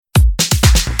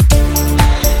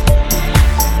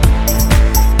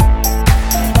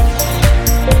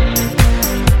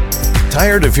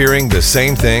Tired of hearing the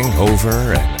same thing over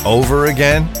and over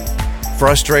again?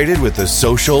 Frustrated with the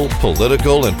social,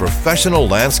 political, and professional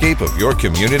landscape of your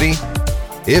community?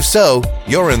 If so,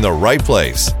 you're in the right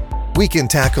place. We can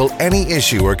tackle any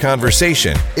issue or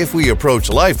conversation if we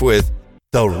approach life with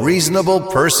the Reasonable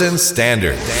Person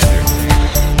Standard.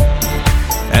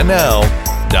 And now,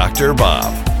 Dr.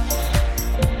 Bob.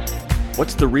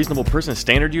 What's the reasonable person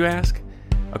standard, you ask?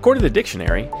 According to the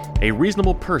dictionary, a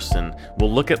reasonable person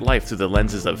will look at life through the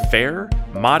lenses of fair,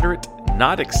 moderate,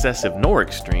 not excessive nor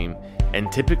extreme, and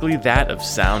typically that of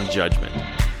sound judgment.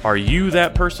 Are you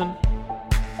that person?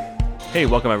 Hey,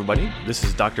 welcome everybody. This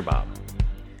is Dr. Bob.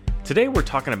 Today we're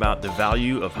talking about the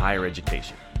value of higher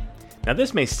education. Now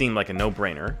this may seem like a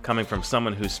no-brainer, coming from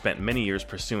someone who's spent many years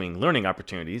pursuing learning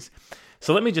opportunities,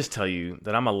 so let me just tell you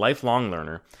that I'm a lifelong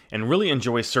learner and really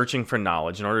enjoy searching for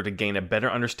knowledge in order to gain a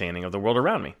better understanding of the world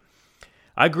around me.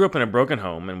 I grew up in a broken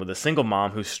home and with a single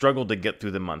mom who struggled to get through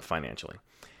the month financially.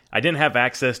 I didn't have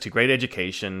access to great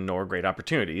education nor great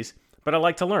opportunities, but I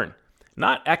liked to learn.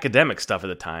 Not academic stuff at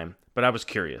the time, but I was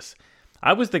curious.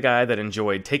 I was the guy that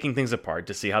enjoyed taking things apart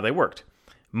to see how they worked,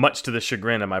 much to the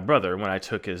chagrin of my brother when I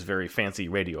took his very fancy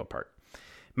radio apart.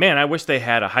 Man, I wish they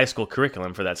had a high school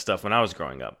curriculum for that stuff when I was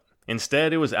growing up.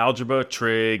 Instead, it was algebra,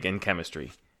 trig, and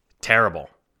chemistry.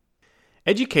 Terrible.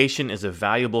 Education is a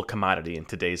valuable commodity in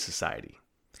today's society.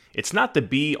 It's not the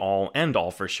be-all,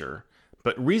 end-all for sure,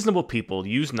 but reasonable people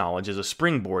use knowledge as a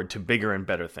springboard to bigger and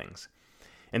better things.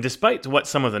 And despite what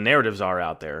some of the narratives are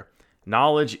out there,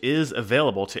 knowledge is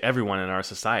available to everyone in our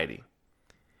society.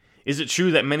 Is it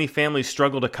true that many families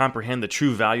struggle to comprehend the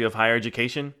true value of higher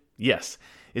education? Yes.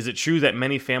 Is it true that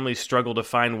many families struggle to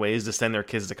find ways to send their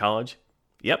kids to college?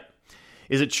 Yep.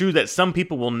 Is it true that some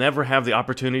people will never have the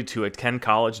opportunity to attend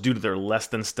college due to their less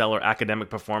than stellar academic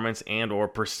performance and or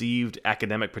perceived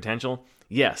academic potential?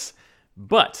 Yes.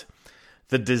 But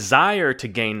the desire to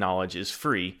gain knowledge is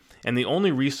free, and the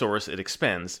only resource it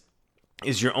expends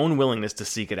is your own willingness to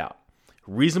seek it out.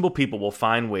 Reasonable people will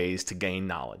find ways to gain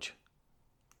knowledge.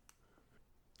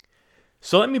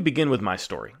 So let me begin with my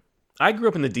story. I grew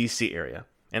up in the D.C. area,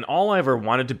 and all I ever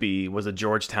wanted to be was a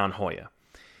Georgetown Hoya.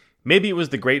 Maybe it was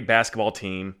the great basketball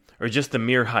team, or just the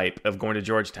mere hype of going to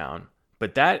Georgetown,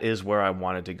 but that is where I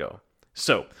wanted to go.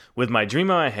 So, with my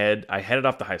dream in my head, I headed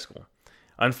off to high school.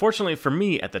 Unfortunately for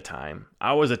me at the time,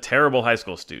 I was a terrible high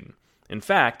school student. In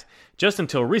fact, just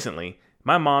until recently,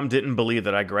 my mom didn't believe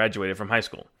that I graduated from high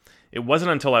school. It wasn't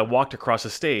until I walked across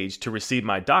the stage to receive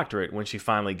my doctorate when she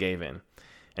finally gave in.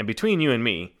 And between you and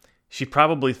me, she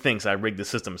probably thinks I rigged the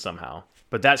system somehow,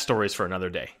 but that story's for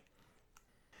another day.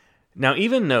 Now,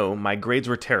 even though my grades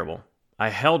were terrible, I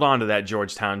held on to that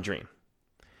Georgetown dream.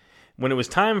 When it was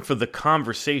time for the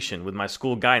conversation with my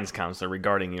school guidance counselor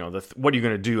regarding, what are you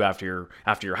going to do after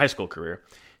your high school career,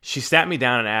 she sat me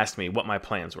down and asked me what my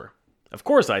plans were. Of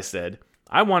course, I said,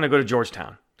 I want to go to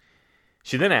Georgetown.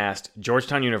 She then asked,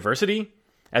 Georgetown University?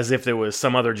 As if there was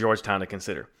some other Georgetown to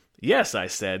consider. Yes, I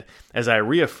said, as I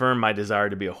reaffirmed my desire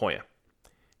to be a Hoya.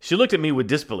 She looked at me with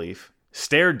disbelief,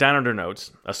 stared down at her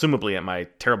notes, assumably at my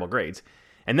terrible grades,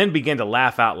 and then began to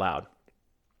laugh out loud.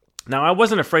 Now, I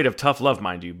wasn't afraid of tough love,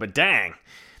 mind you, but dang!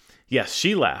 Yes,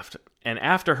 she laughed, and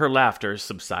after her laughter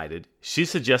subsided, she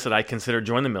suggested I consider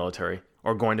joining the military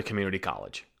or going to community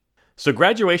college. So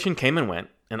graduation came and went,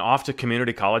 and off to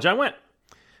community college I went.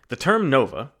 The term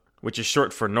NOVA, which is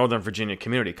short for Northern Virginia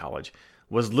Community College,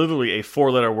 was literally a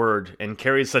four-letter word and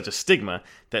carried such a stigma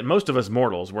that most of us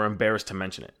mortals were embarrassed to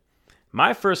mention it.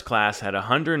 My first class had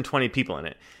 120 people in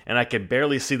it, and I could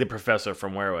barely see the professor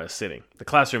from where I was sitting. The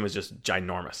classroom was just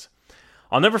ginormous.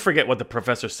 I'll never forget what the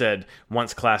professor said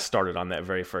once class started on that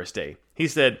very first day. He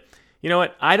said, you know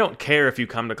what, I don't care if you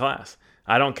come to class.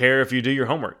 I don't care if you do your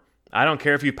homework. I don't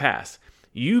care if you pass.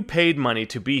 You paid money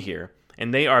to be here,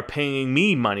 and they are paying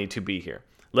me money to be here.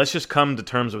 Let's just come to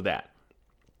terms with that.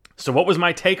 So what was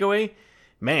my takeaway?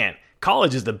 Man,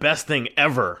 college is the best thing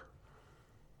ever.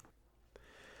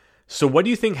 So what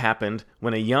do you think happened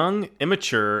when a young,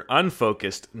 immature,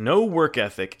 unfocused, no work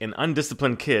ethic, and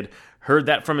undisciplined kid heard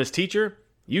that from his teacher?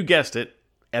 You guessed it,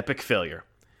 epic failure.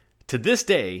 To this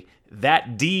day,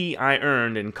 that D I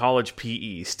earned in college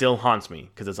PE still haunts me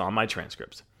because it's on my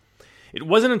transcripts. It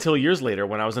wasn't until years later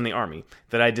when I was in the Army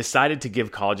that I decided to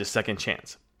give college a second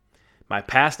chance. My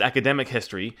past academic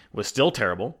history was still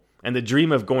terrible, and the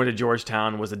dream of going to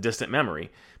Georgetown was a distant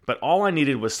memory, but all I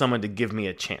needed was someone to give me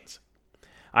a chance.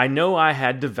 I know I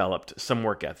had developed some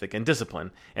work ethic and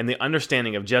discipline and the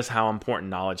understanding of just how important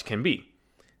knowledge can be.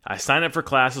 I signed up for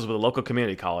classes with a local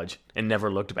community college and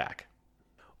never looked back.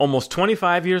 Almost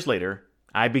 25 years later,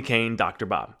 I became Dr.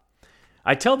 Bob.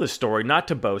 I tell this story not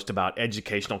to boast about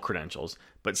educational credentials,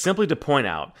 but simply to point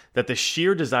out that the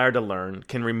sheer desire to learn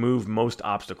can remove most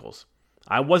obstacles.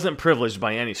 I wasn't privileged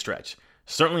by any stretch,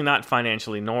 certainly not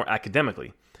financially nor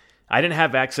academically. I didn't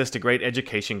have access to great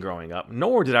education growing up,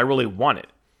 nor did I really want it.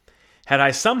 Had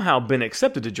I somehow been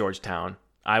accepted to Georgetown,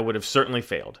 I would have certainly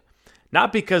failed.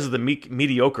 Not because of the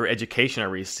mediocre education I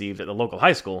received at the local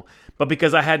high school, but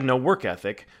because I had no work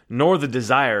ethic, nor the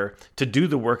desire to do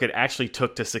the work it actually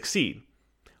took to succeed.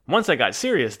 Once I got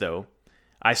serious, though,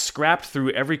 I scrapped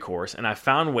through every course and I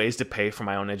found ways to pay for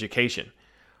my own education.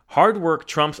 Hard work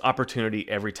trumps opportunity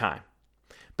every time.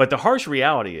 But the harsh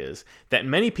reality is that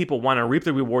many people want to reap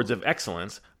the rewards of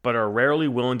excellence, but are rarely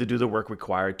willing to do the work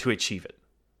required to achieve it.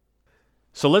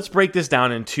 So let's break this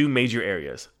down in two major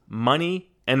areas: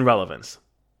 money and relevance.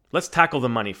 Let's tackle the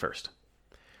money first.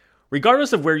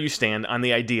 Regardless of where you stand on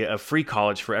the idea of free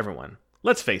college for everyone,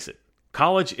 let's face it,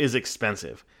 college is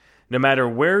expensive. No matter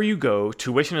where you go,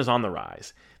 tuition is on the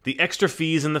rise. The extra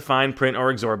fees in the fine print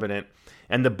are exorbitant,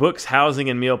 and the books, housing,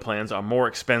 and meal plans are more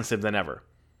expensive than ever.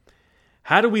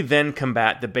 How do we then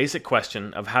combat the basic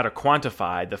question of how to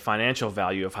quantify the financial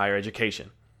value of higher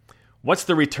education? What's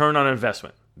the return on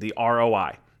investment, the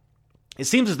ROI? It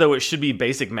seems as though it should be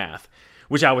basic math,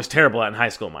 which I was terrible at in high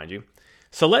school, mind you.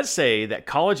 So let's say that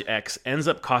College X ends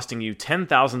up costing you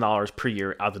 $10,000 per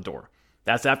year out the door.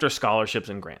 That's after scholarships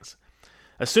and grants.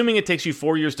 Assuming it takes you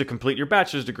 4 years to complete your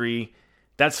bachelor's degree,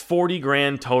 that's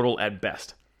 $40,000 total at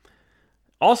best.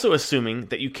 Also assuming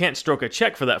that you can't stroke a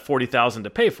check for that $40,000 to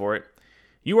pay for it,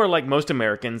 you are like most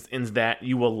Americans in that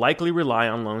you will likely rely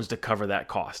on loans to cover that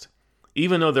cost.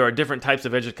 Even though there are different types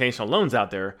of educational loans out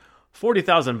there,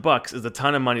 $40,000 is a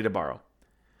ton of money to borrow.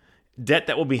 Debt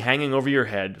that will be hanging over your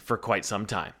head for quite some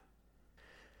time.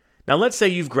 Now let's say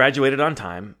you've graduated on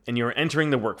time and you're entering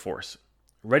the workforce,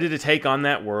 ready to take on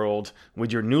that world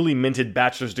with your newly minted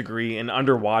bachelor's degree in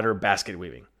underwater basket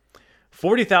weaving.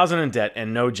 $40,000 in debt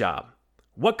and no job.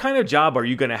 What kind of job are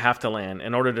you going to have to land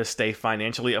in order to stay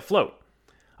financially afloat?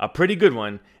 A pretty good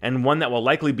one, and one that will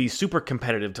likely be super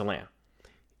competitive to land.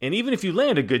 And even if you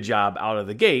land a good job out of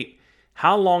the gate,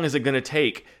 how long is it going to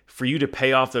take for you to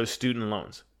pay off those student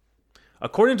loans?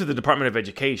 According to the Department of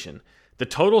Education, the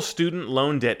total student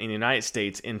loan debt in the United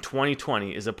States in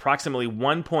 2020 is approximately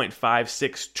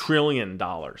 $1.56 trillion.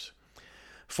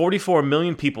 44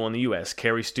 million people in the U.S.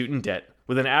 carry student debt,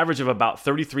 with an average of about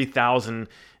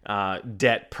 $33,000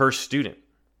 debt per student.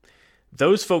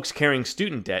 Those folks carrying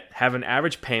student debt have an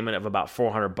average payment of about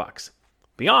 $400.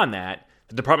 Beyond that,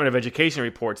 the Department of Education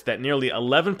reports that nearly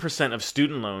 11% of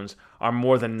student loans are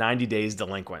more than 90 days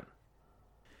delinquent.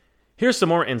 Here's some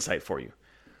more insight for you.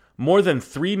 More than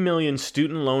 3 million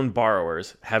student loan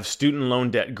borrowers have student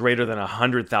loan debt greater than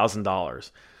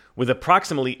 $100,000, with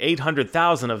approximately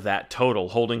 800,000 of that total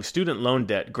holding student loan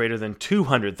debt greater than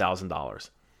 $200,000.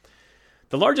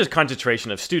 The largest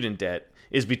concentration of student debt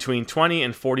is between 20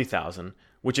 and 40,000,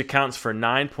 which accounts for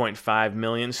 9.5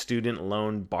 million student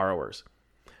loan borrowers.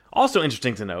 Also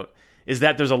interesting to note is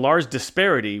that there's a large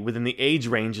disparity within the age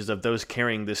ranges of those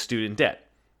carrying this student debt.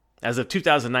 As of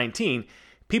 2019,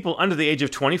 people under the age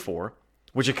of 24,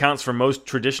 which accounts for most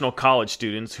traditional college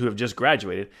students who have just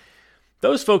graduated,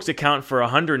 those folks account for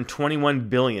 $121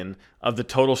 billion of the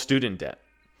total student debt,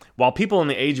 while people in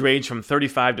the age range from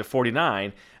 35 to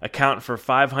 49 account for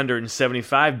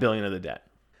 $575 billion of the debt.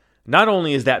 Not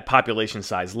only is that population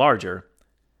size larger,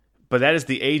 but that is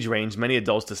the age range many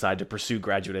adults decide to pursue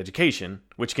graduate education,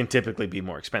 which can typically be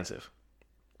more expensive.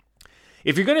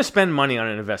 If you're going to spend money on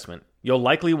an investment, you'll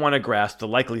likely want to grasp the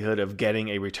likelihood of getting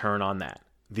a return on that,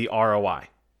 the ROI.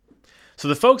 So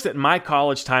the folks at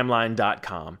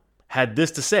mycollegetimeline.com had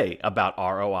this to say about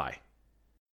ROI.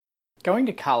 Going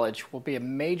to college will be a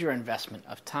major investment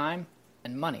of time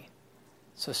and money.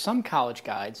 So some college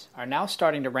guides are now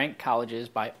starting to rank colleges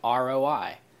by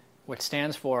ROI, which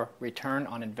stands for Return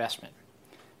on Investment.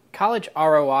 College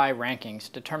ROI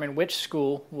rankings determine which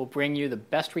school will bring you the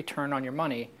best return on your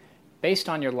money based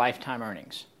on your lifetime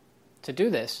earnings. To do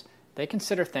this, they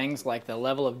consider things like the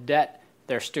level of debt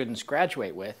their students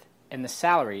graduate with and the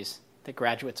salaries that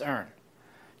graduates earn.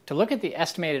 To look at the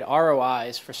estimated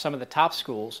ROIs for some of the top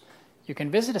schools, you can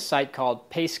visit a site called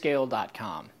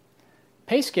payscale.com.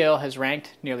 Payscale has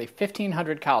ranked nearly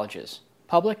 1,500 colleges,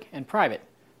 public and private,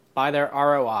 by their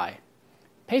ROI.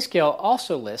 Payscale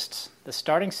also lists the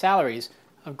starting salaries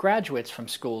of graduates from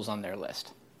schools on their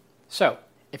list. So,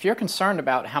 if you're concerned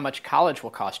about how much college will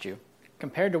cost you,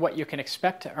 compared to what you can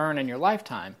expect to earn in your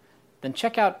lifetime, then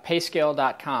check out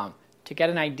payscale.com to get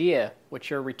an idea what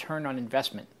your return on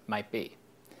investment might be.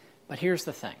 But here's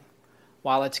the thing.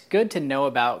 While it's good to know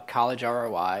about college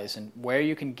ROIs and where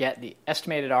you can get the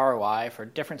estimated ROI for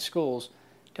different schools,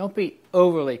 don't be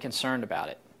overly concerned about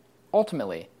it.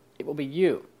 Ultimately, it will be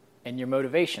you and your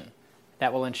motivation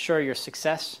that will ensure your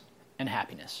success and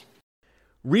happiness.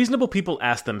 Reasonable people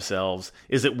ask themselves,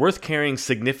 is it worth carrying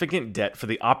significant debt for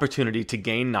the opportunity to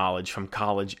gain knowledge from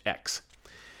college X?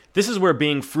 This is where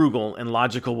being frugal and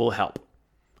logical will help.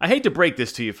 I hate to break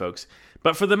this to you folks,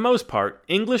 but for the most part,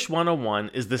 English 101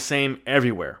 is the same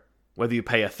everywhere. Whether you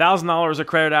pay $1,000 a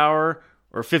credit hour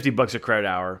or $50 a credit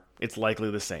hour, it's likely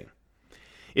the same.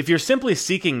 If you're simply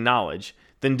seeking knowledge,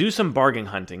 then do some bargain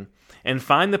hunting and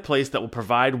find the place that will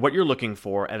provide what you're looking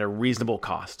for at a reasonable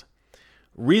cost.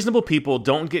 Reasonable people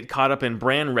don't get caught up in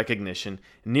brand recognition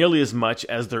nearly as much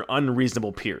as their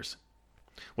unreasonable peers.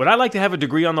 Would I like to have a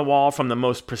degree on the wall from the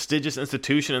most prestigious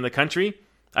institution in the country?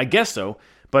 I guess so,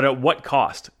 but at what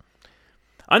cost?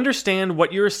 Understand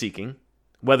what you're seeking,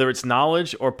 whether it's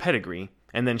knowledge or pedigree,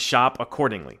 and then shop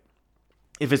accordingly.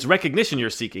 If it's recognition you're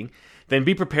seeking, then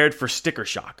be prepared for sticker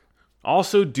shock.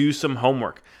 Also, do some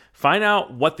homework. Find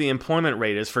out what the employment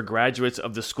rate is for graduates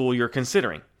of the school you're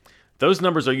considering. Those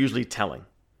numbers are usually telling.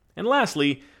 And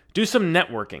lastly, do some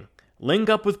networking. Link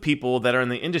up with people that are in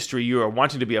the industry you are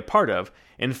wanting to be a part of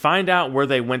and find out where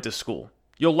they went to school.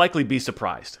 You'll likely be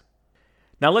surprised.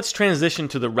 Now let's transition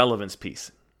to the relevance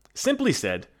piece. Simply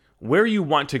said, where you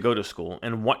want to go to school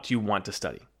and what you want to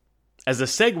study. As a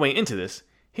segue into this,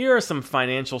 here are some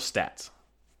financial stats.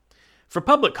 For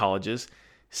public colleges,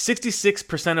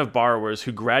 66% of borrowers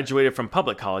who graduated from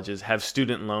public colleges have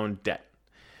student loan debt.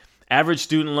 Average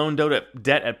student loan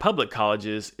debt at public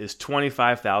colleges is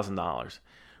 $25,000,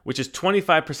 which is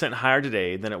 25% higher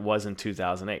today than it was in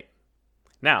 2008.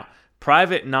 Now,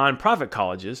 private nonprofit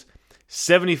colleges,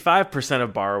 75%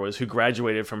 of borrowers who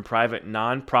graduated from private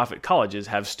nonprofit colleges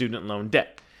have student loan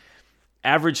debt.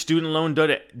 Average student loan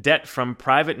debt from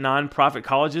private nonprofit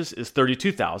colleges is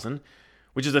 $32,000,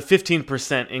 which is a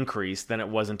 15% increase than it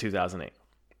was in 2008.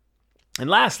 And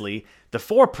lastly, the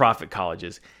for-profit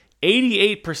colleges,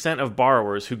 88% of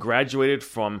borrowers who graduated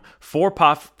from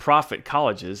for-profit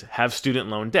colleges have student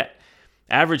loan debt.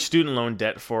 Average student loan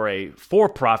debt for a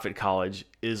for-profit college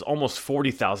is almost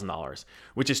 $40,000,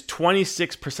 which is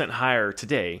 26% higher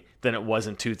today than it was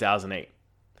in 2008.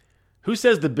 Who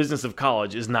says the business of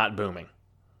college is not booming?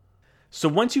 So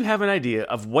once you have an idea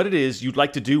of what it is you'd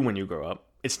like to do when you grow up,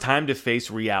 it's time to face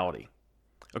reality.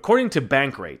 According to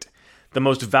Bankrate, the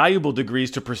most valuable degrees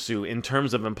to pursue in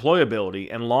terms of employability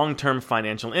and long-term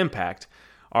financial impact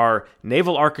are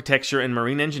naval architecture and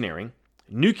marine engineering,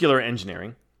 nuclear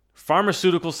engineering,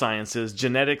 pharmaceutical sciences,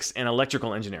 genetics, and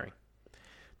electrical engineering.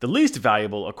 The least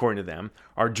valuable, according to them,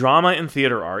 are drama and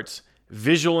theater arts,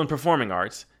 visual and performing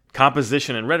arts,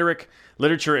 composition and rhetoric,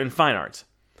 literature and fine arts.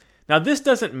 Now, this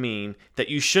doesn't mean that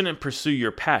you shouldn't pursue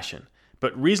your passion,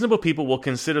 but reasonable people will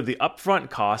consider the upfront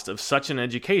cost of such an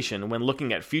education when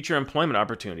looking at future employment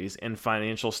opportunities and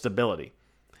financial stability.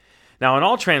 Now, in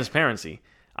all transparency,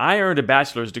 I earned a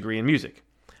bachelor's degree in music.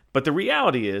 But the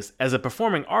reality is, as a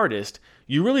performing artist,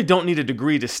 you really don't need a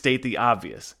degree to state the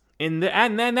obvious. In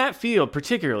that field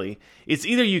particularly, it's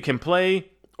either you can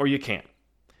play or you can't.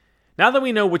 Now that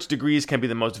we know which degrees can be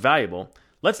the most valuable,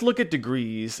 let's look at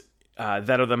degrees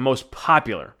that are the most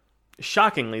popular.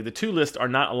 Shockingly, the two lists are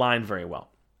not aligned very well.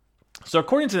 So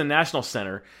according to the National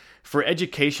Center for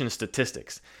Education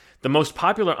Statistics, the most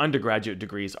popular undergraduate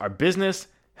degrees are business,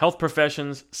 health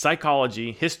professions,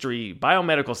 psychology, history,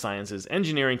 biomedical sciences,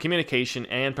 engineering, communication,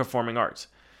 and performing arts.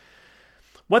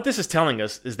 What this is telling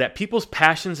us is that people's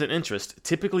passions and interests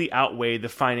typically outweigh the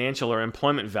financial or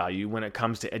employment value when it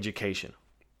comes to education.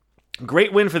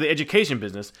 Great win for the education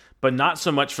business, but not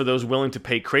so much for those willing to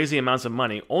pay crazy amounts of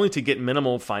money only to get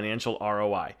minimal financial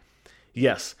ROI.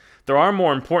 Yes, there are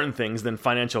more important things than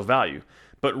financial value,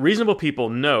 but reasonable people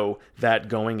know that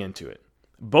going into it.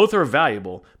 Both are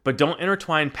valuable, but don't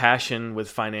intertwine passion with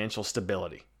financial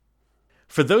stability.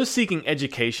 For those seeking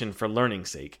education for learning's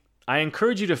sake, I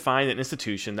encourage you to find an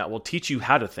institution that will teach you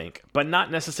how to think, but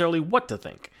not necessarily what to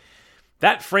think.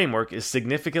 That framework is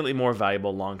significantly more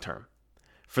valuable long term.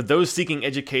 For those seeking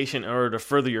education in order to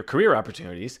further your career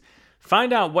opportunities,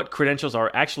 find out what credentials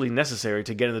are actually necessary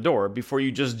to get in the door before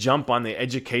you just jump on the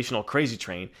educational crazy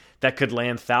train that could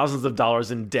land thousands of dollars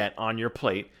in debt on your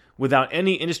plate without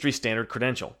any industry standard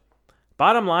credential.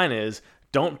 Bottom line is,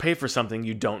 don't pay for something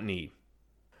you don't need.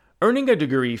 Earning a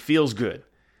degree feels good,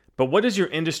 but what does your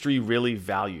industry really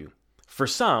value? For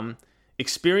some,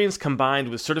 experience combined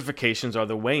with certifications are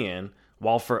the way in,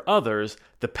 while for others,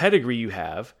 the pedigree you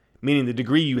have, meaning the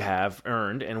degree you have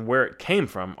earned and where it came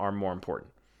from, are more important.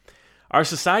 Our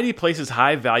society places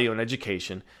high value on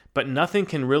education, but nothing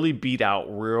can really beat out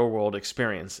real-world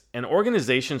experience, and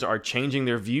organizations are changing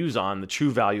their views on the true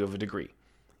value of a degree.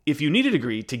 If you need a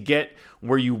degree to get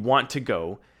where you want to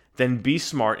go, then be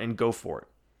smart and go for it.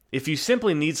 If you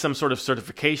simply need some sort of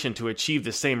certification to achieve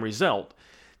the same result,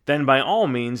 then by all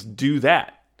means do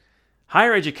that.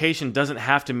 Higher education doesn't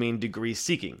have to mean degree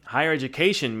seeking. Higher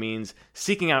education means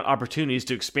seeking out opportunities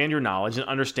to expand your knowledge and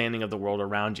understanding of the world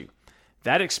around you.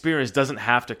 That experience doesn't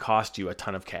have to cost you a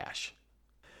ton of cash.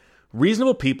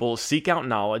 Reasonable people seek out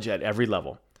knowledge at every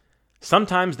level.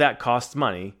 Sometimes that costs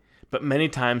money, but many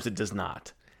times it does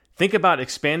not. Think about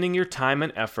expanding your time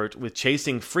and effort with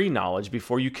chasing free knowledge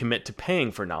before you commit to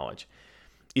paying for knowledge.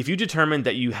 If you determine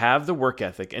that you have the work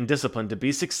ethic and discipline to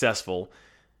be successful,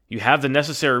 you have the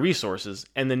necessary resources,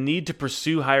 and the need to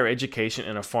pursue higher education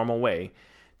in a formal way,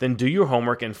 then do your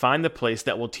homework and find the place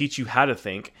that will teach you how to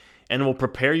think and will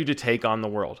prepare you to take on the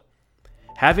world.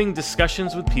 Having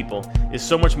discussions with people is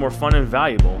so much more fun and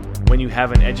valuable when you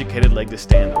have an educated leg to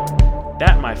stand on.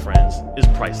 That, my friends, is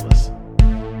priceless.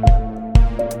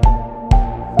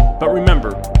 But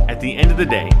remember, at the end of the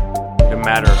day, no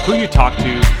matter who you talk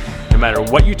to, no matter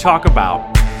what you talk about,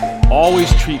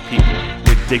 always treat people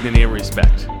with dignity and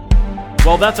respect.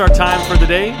 Well, that's our time for the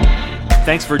day.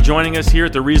 Thanks for joining us here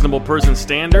at the Reasonable Person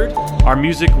Standard. Our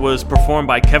music was performed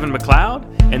by Kevin MacLeod,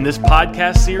 and this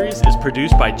podcast series is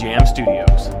produced by Jam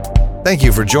Studios. Thank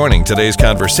you for joining today's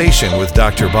conversation with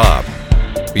Dr. Bob.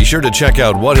 Be sure to check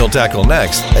out what he'll tackle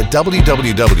next at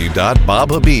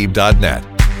www.bobhabib.net.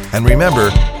 And remember,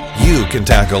 you can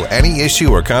tackle any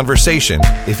issue or conversation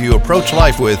if you approach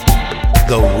life with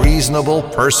the Reasonable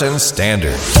Person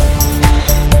Standard.